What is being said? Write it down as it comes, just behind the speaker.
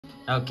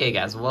Okay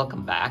guys,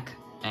 welcome back,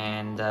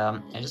 and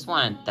I just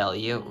want to tell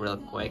you real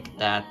quick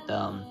that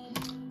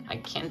I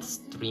can't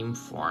stream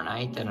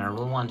Fortnite and I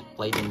really want to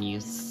play the new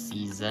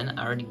season.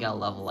 I already got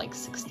level like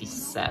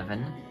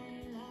 67,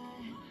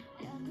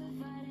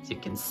 as you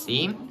can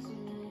see.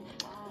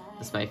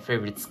 This is my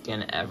favorite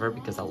skin ever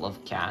because I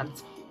love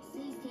cats.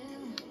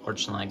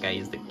 Fortunately, I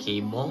used the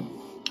cable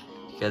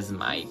because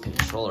my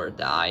controller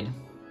died.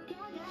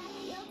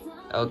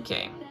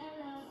 Okay.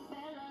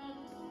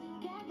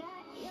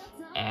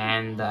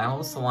 And I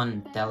also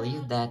want to tell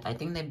you that I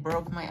think they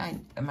broke my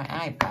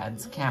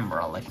iPad's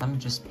camera. Like, let me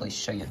just please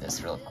show you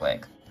this real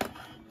quick.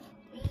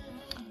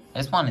 I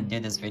just want to do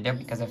this video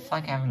because I feel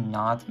like I have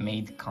not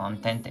made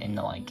content in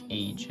like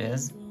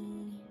ages.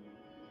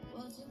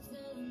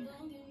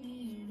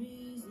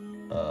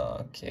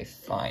 Okay,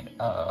 fine.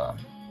 Oh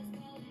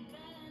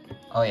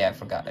yeah, I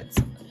forgot it.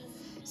 So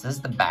this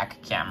is the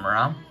back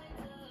camera.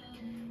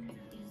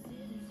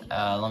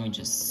 Let me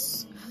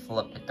just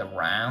flip it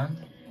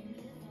around.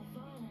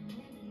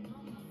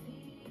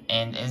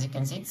 And as you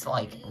can see, it's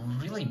like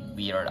really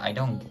weird. I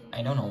don't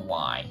know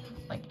why.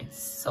 Like, it's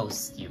so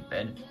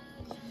stupid.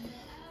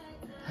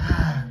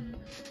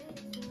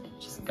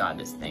 Just got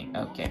this thing.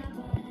 Okay,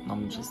 let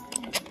me just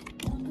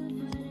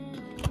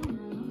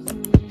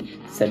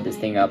set this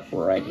thing up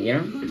right here.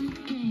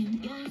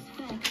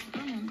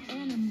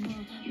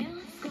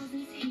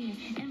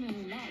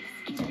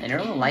 And I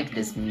really like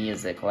this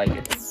music. Like,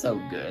 it's so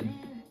good.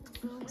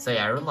 So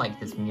yeah, I really like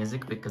this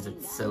music because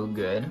it's so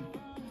good.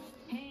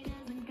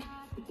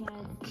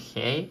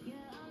 Okay.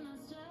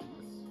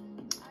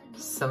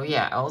 So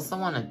yeah, I also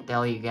want to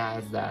tell you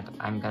guys that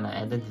I'm gonna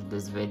edit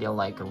this video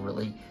like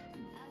really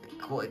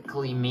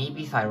quickly.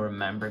 Maybe if I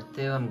remember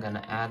to, I'm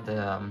gonna add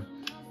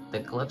the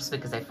clips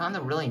because I found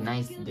a really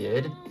nice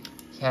dude.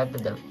 He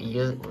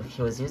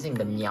was using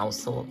the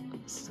Meowscles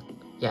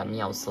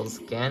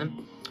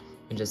skin.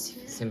 You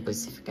just simply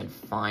see if you can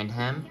find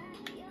him.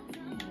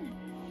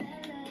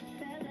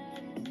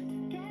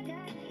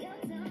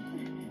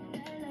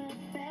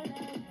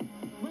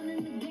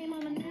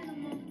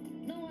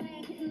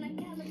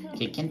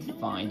 Okay, can't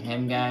find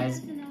him,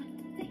 guys.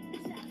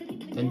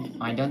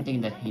 I don't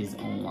think that he's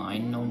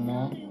online no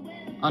more.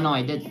 Oh no,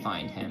 I did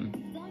find him.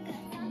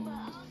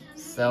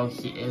 So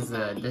he is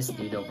this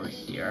dude over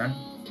here.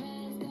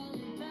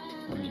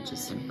 Let me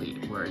just simply,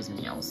 where is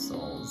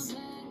Meowscles?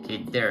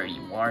 Okay, there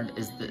you are.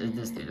 Is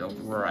this dude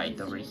right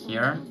over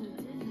here?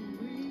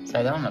 So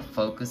I don't want to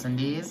focus on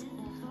these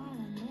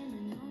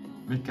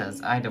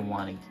because I don't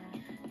want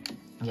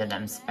to get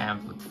them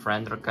spammed with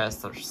friend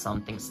requests or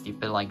something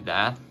stupid like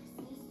that.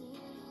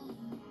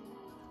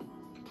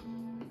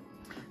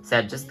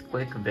 So just a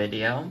quick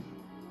video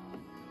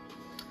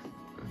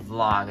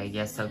vlog, I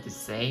guess so to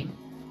say,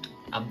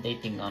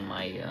 updating on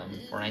my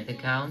Fortnite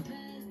account.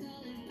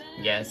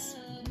 Yes,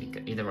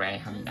 because either way I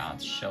have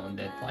not shown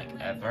it like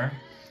ever,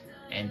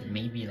 and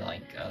maybe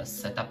like a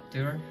setup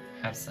tour.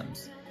 Have some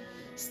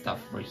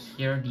stuff for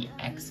here, the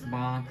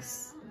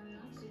Xbox,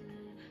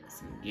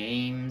 some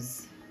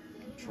games,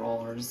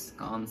 controllers,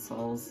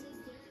 consoles.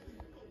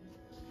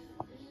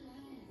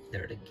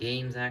 There are the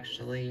games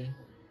actually.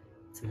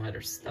 Some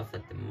other stuff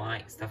like the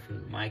mic, stuff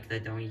from the mic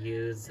that I don't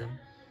use, the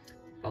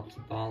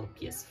Pokeball,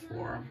 the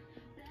PS4,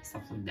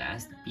 stuff like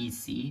that, the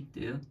PC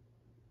too.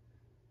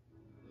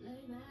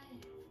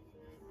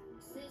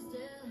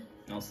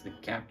 Also the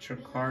capture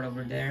card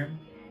over there.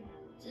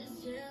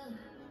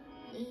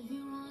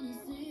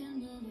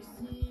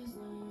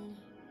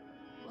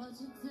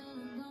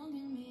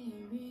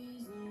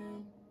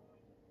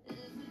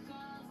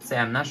 So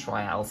I'm not sure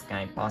what else can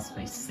I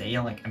possibly say.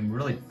 Like, I'm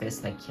really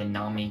pissed I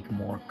cannot make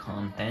more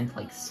content,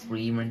 like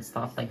stream and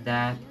stuff like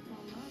that.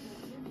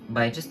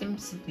 But I just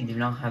simply do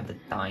not have the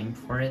time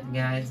for it,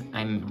 guys.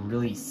 I'm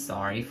really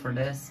sorry for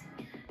this.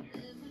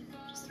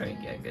 Just try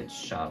to get a good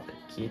shot of the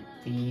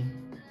kitty.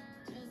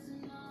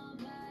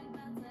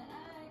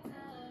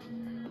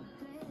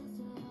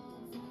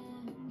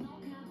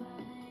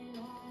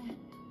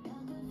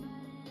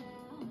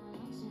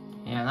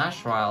 Yeah, I'm not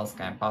sure what else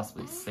can I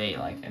possibly say.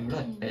 Like, I'm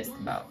really pissed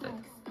about it.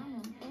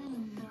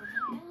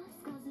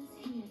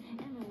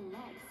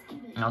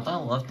 And although I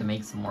love to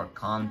make some more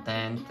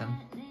content,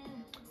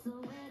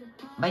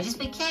 but I just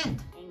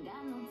can't.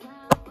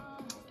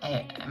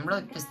 Hey, I'm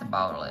really pissed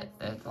about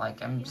it.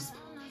 Like, I'm just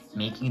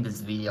making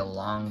this video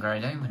longer. I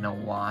don't even know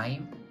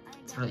why.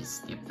 It's really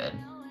stupid.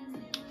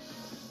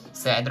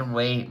 So either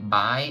way,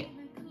 bye.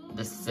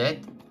 This is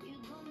it.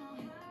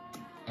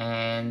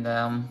 And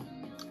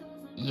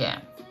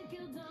yeah.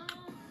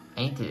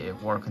 I need to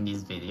work on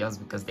these videos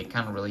because they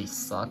kind of really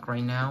suck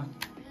right now.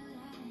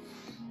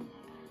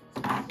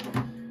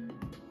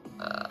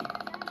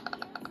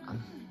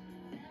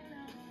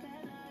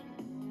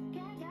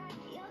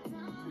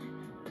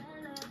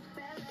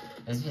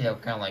 This video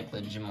kind of like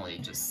legitimately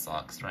just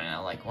sucks right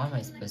now. Like, what am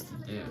I supposed to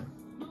do?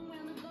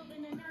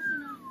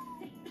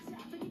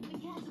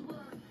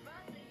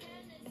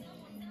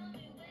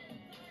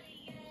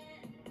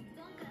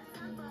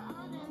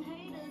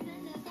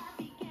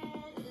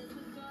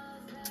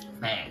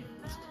 Man.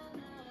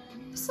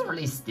 This is a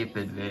really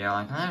stupid video,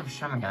 like, I'm not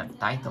sure I'm gonna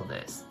title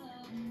this.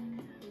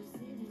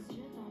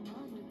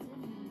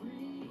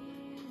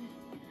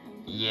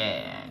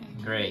 Yeah,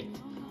 great.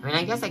 I mean,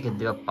 I guess I could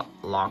do a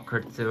locker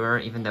tour,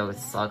 even though it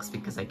sucks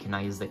because I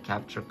cannot use the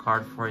capture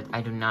card for it.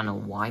 I do not know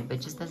why, but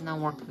it just does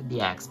not work with the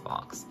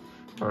Xbox.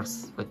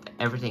 Works with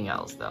everything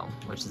else, though,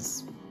 which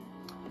is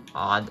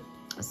odd.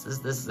 This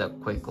is a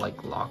quick,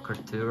 like, locker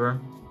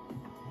tour.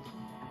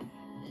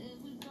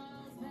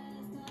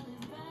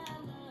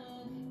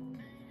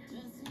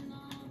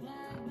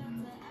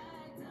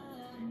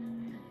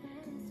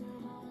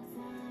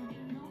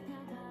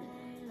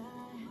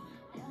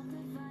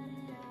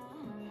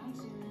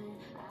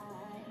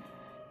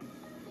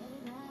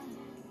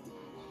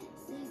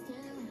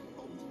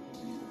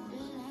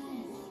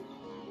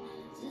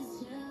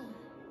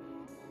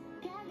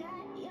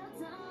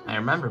 I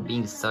remember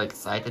being so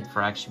excited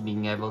for actually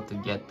being able to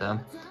get the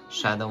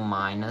Shadow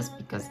Minus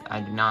because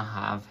I do not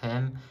have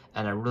him,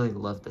 and I really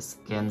love the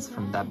skins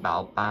from that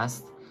Battle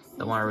Pass.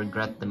 The one I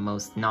regret the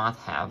most not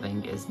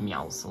having is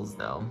Meowscles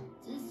though.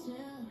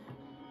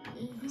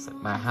 So,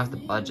 but I have the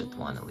budget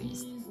one at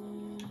least.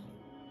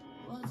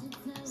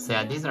 So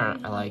yeah, these are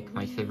like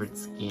my favorite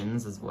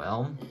skins as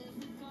well.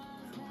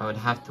 If I would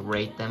have to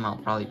rate them, I'll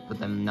probably put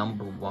them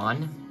number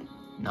 1,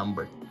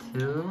 number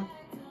 2.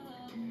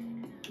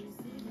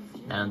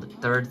 Then on the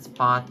 3rd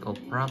spot, will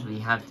probably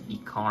have to be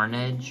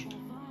Carnage.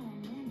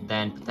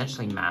 Then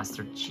potentially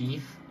Master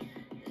Chief.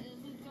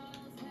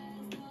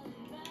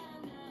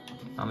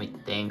 Let me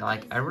think.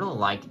 Like, I really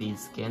like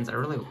these skins. I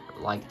really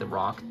like The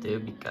Rock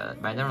too, because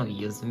but I don't really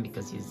use him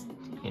because he's,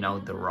 you know,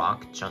 The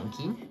Rock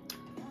chunky.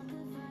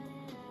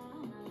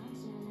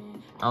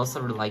 I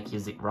also really like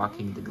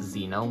rocking the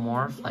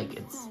Xenomorph. Like,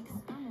 it's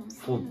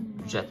full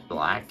jet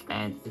black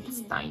and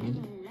it's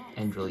tiny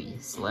and really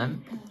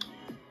slim.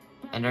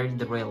 And I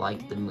really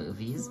like the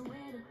movies.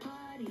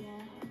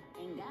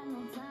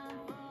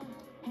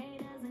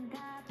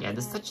 Yeah,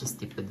 this is such a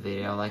stupid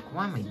video. Like,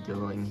 what am I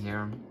doing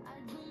here?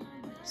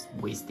 Just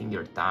wasting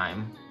your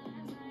time.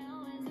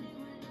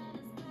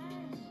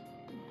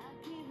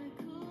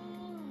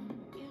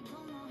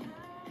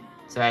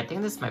 So I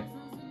think this is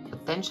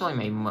potentially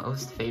my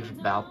most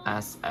favorite Battle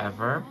Pass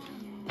ever.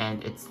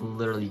 And it's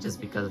literally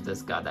just because of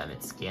this goddamn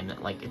skin.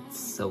 Like, it's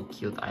so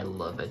cute. I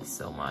love it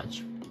so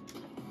much.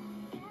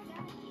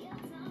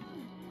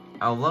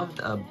 I loved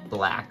a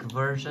black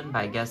version, but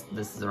I guess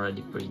this is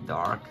already pretty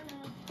dark.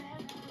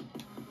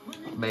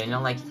 But you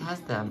know, like, it has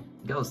the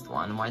ghost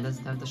one. Why does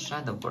it have the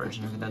shadow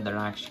version, even though they're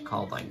not actually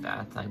called like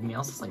that? Like,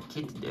 Meowscles like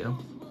Kitty do,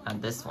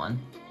 not this one.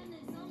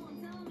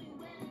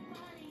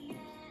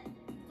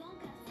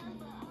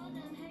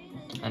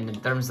 And in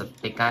terms of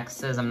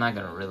pickaxes, I'm not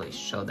gonna really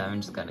show them,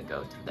 I'm just gonna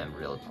go through them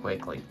real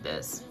quick like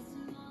this.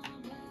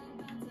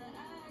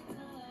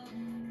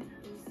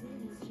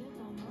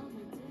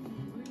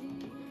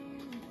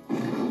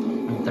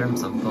 In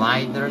terms of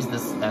gliders,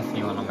 this is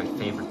definitely one of my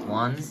favorite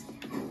ones.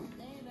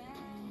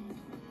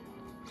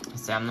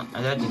 So I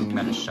don't think I'm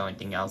gonna show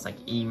anything else like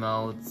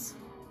emotes.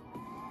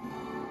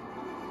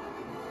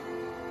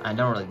 I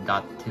don't really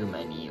got too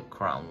many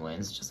crown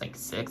wins, just like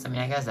 6. I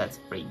mean, I guess that's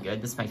pretty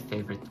good. This is my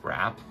favorite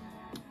wrap.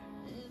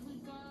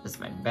 This is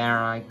my bear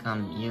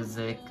icon,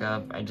 music.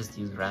 I just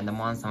use random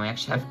ones, and we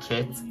actually have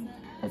kids.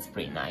 That's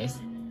pretty nice.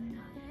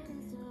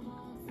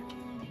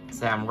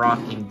 So I'm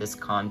rocking this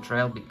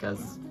contrail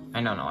because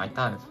I don't know, I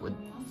thought it would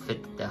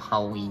fit the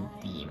Halloween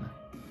theme.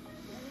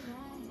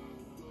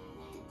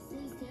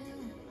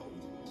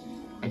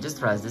 I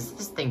just realized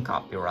this thing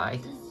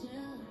copyright.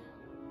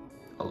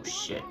 Oh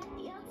shit.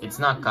 It's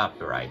not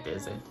copyright,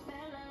 is it?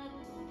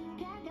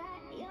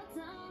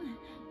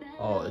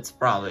 Oh, it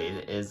probably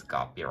is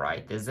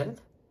copyright, is it?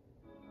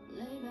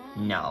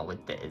 No,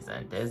 it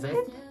isn't, is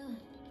it?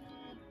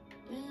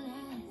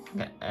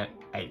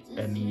 I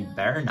mean, it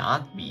better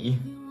not be.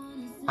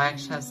 I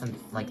actually have some,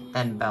 like,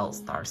 10 bell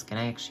stars. Can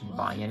I actually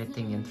buy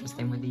anything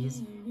interesting with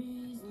these?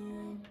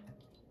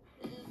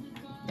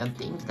 I don't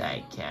think that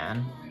I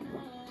can.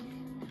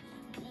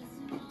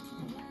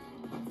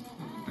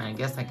 I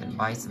guess I can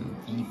buy some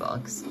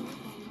V-Bucks.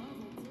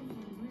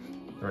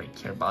 Don't really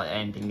care about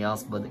anything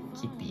else but the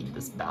kitty in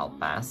this Battle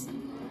Pass.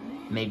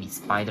 Maybe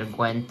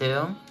Spider-Gwen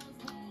too,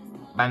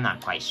 but I'm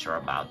not quite sure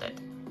about it.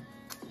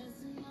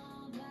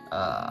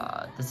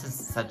 This is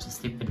such a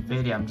stupid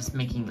video. I'm just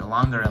making it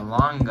longer and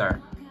longer.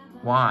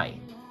 Why?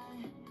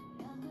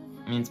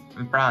 I mean,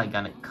 I'm probably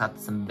gonna cut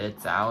some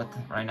bits out.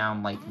 Right now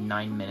I'm like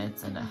 9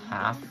 minutes and a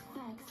half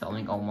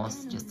filming,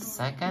 almost just a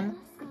second.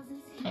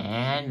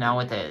 And now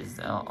it is,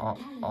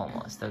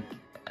 almost, okay.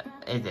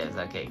 It is,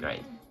 okay,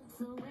 great.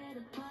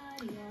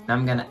 Now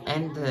I'm gonna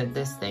end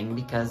this thing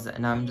because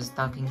now I'm just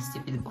talking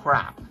stupid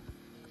crap.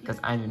 Because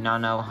I do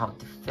not know how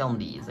to film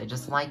these, I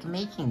just like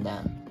making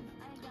them.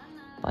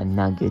 I'm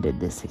not good at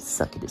this, I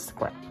suck at this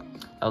crap.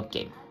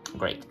 Okay,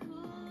 great.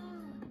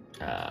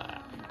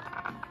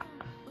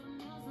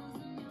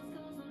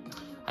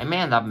 I may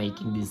end up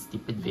making these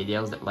stupid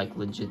videos that like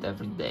legit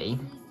every day.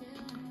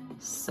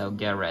 So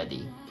get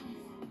ready.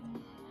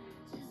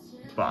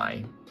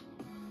 Bye.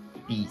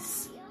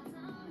 Peace.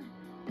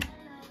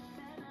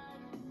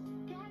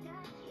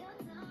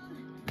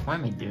 Why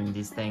am I doing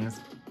these things?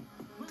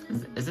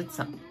 Is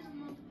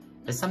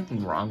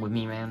something wrong with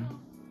me, man?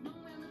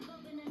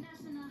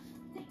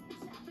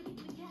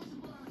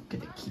 Look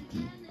at the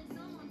kitty.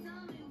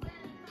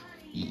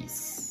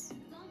 Peace.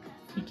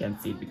 You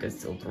can't see it because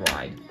it's ultra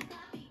wide.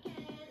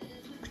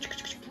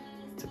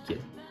 So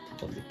cute.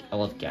 I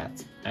love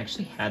cats. I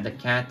actually had a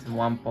cat at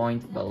one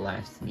point, but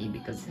left me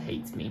because it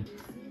hates me.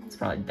 It's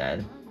probably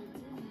dead.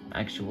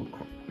 I'm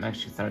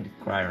actually starting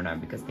to cry right now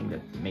because I think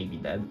that it may be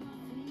dead.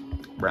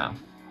 Bro.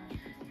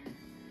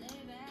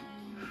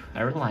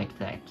 I really like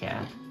that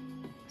cat.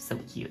 So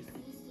cute.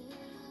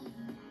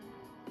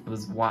 It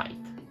was white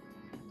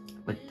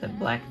with the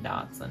black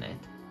dots on it.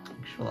 I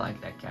actually like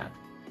that cat.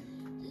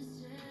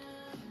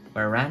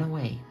 But I ran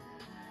away.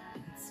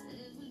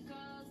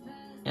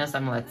 You know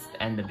something, let's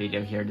end the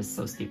video here. This is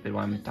so stupid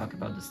when we talk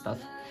about this stuff.